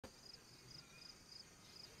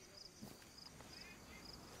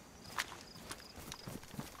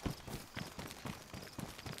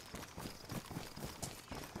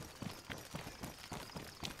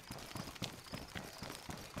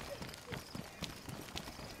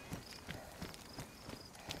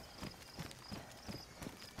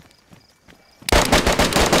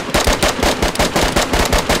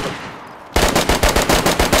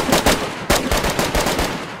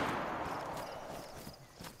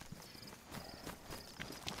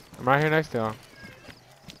I'm right here next to him.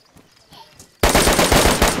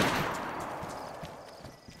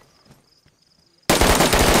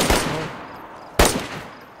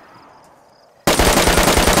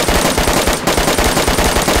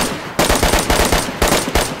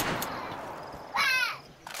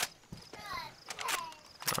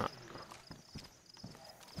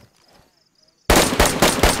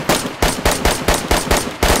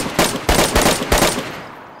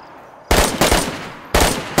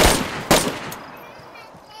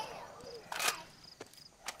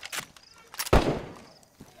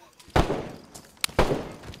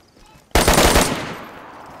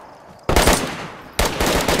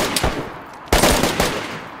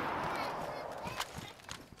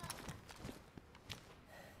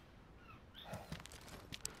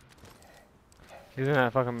 He's in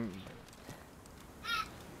that fucking...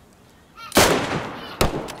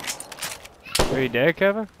 Are you dead,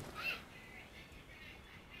 Kevin?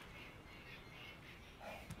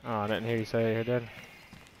 Oh, I didn't hear you say you're dead.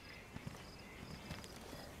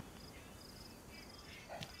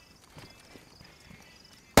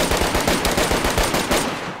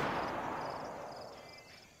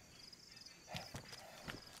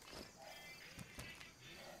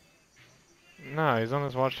 No, he's on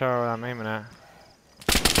this watchtower where I'm aiming at.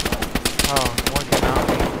 Oh, one came out.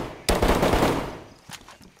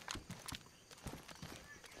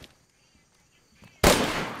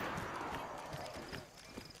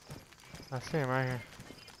 I see him right here.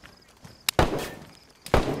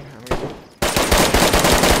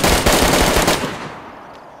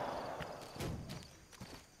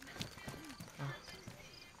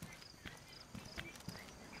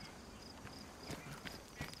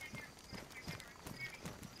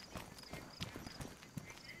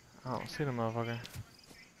 I don't see the motherfucker.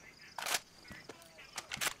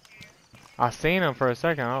 I seen him for a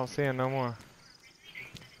second, I don't see him no more.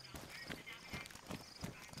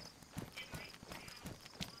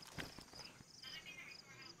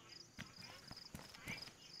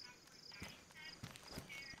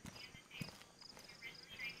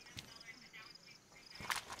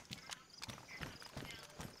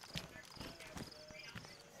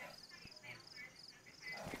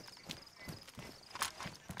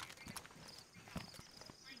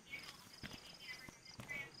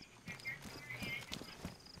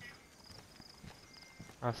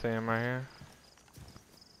 I see him right here.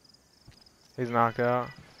 He's knocked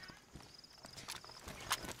out.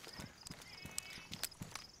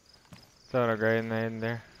 Throw a grenade in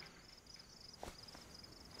there.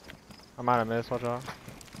 I might have missed, watch out.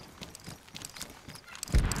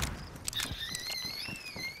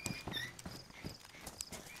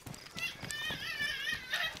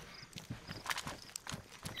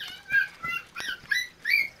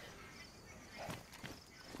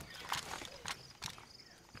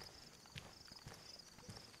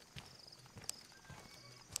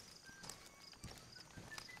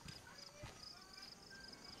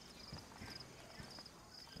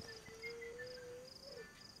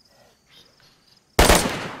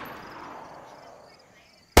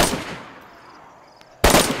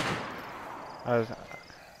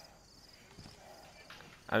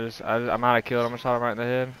 I might have killed him. I shot him right in the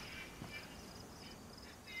head.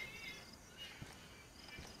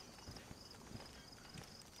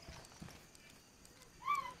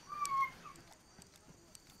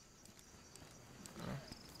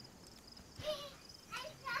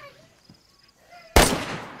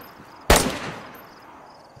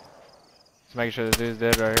 Just making sure this dude's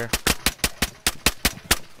dead right here.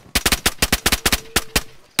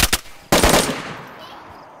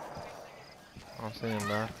 I don't see him,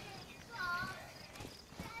 bro.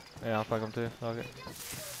 Yeah, I'll fuck him too. Fuck it.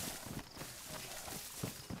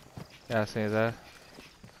 Yeah, I see his ass.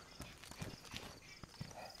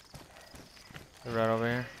 He's right over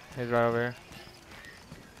here. He's right over here.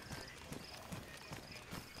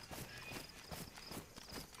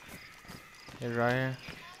 He's right here.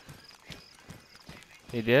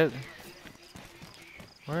 He did?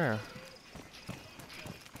 Where?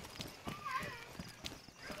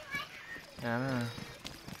 Yeah, I know.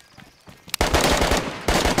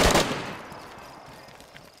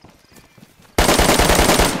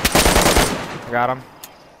 I got him.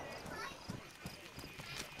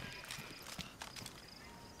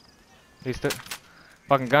 He's still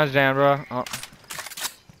fucking guns jammed, bro. Oh.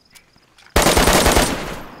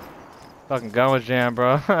 Fucking gun was jammed,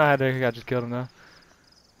 bro. I think I just killed him though.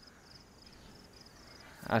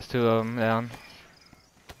 That's two of them down.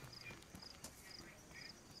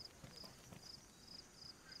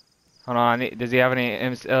 Hold on, does he have any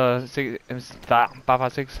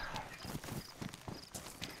M556?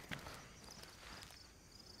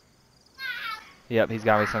 Yep, he's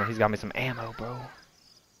got me some ammo, bro.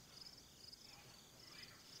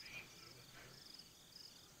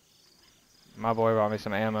 My boy brought me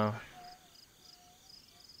some ammo.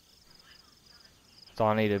 That's all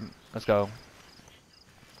I needed. Let's go.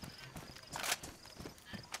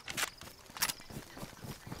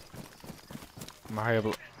 I'm gonna hurry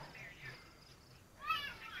up.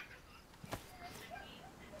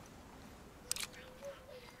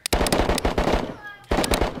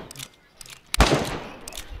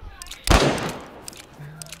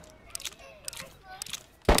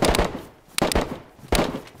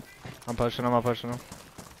 I'm pushing him, I'm pushing him.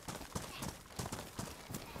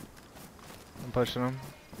 I'm pushing him.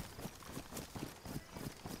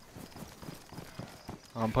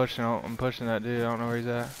 I'm pushing that dude, I don't know where he's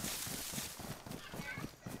at.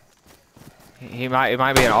 It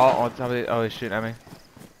might be an alt on top of it. Oh, he's shooting at me.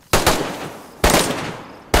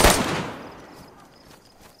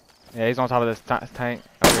 Yeah, he's on top of this tank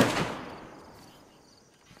over here.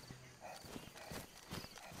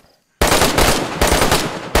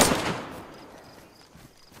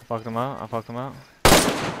 Fucked him out, I fucked him out.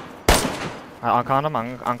 I unconned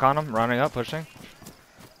him, running up, pushing.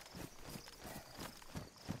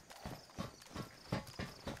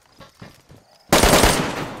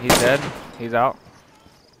 He's dead, he's out.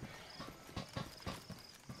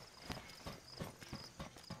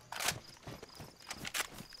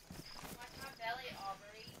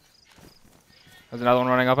 There's another one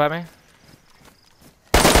running up at me.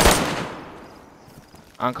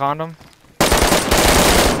 Unconned him.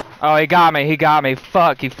 Oh, he got me,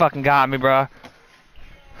 fuck, he fucking got me, bro.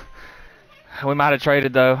 We might have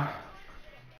traded though.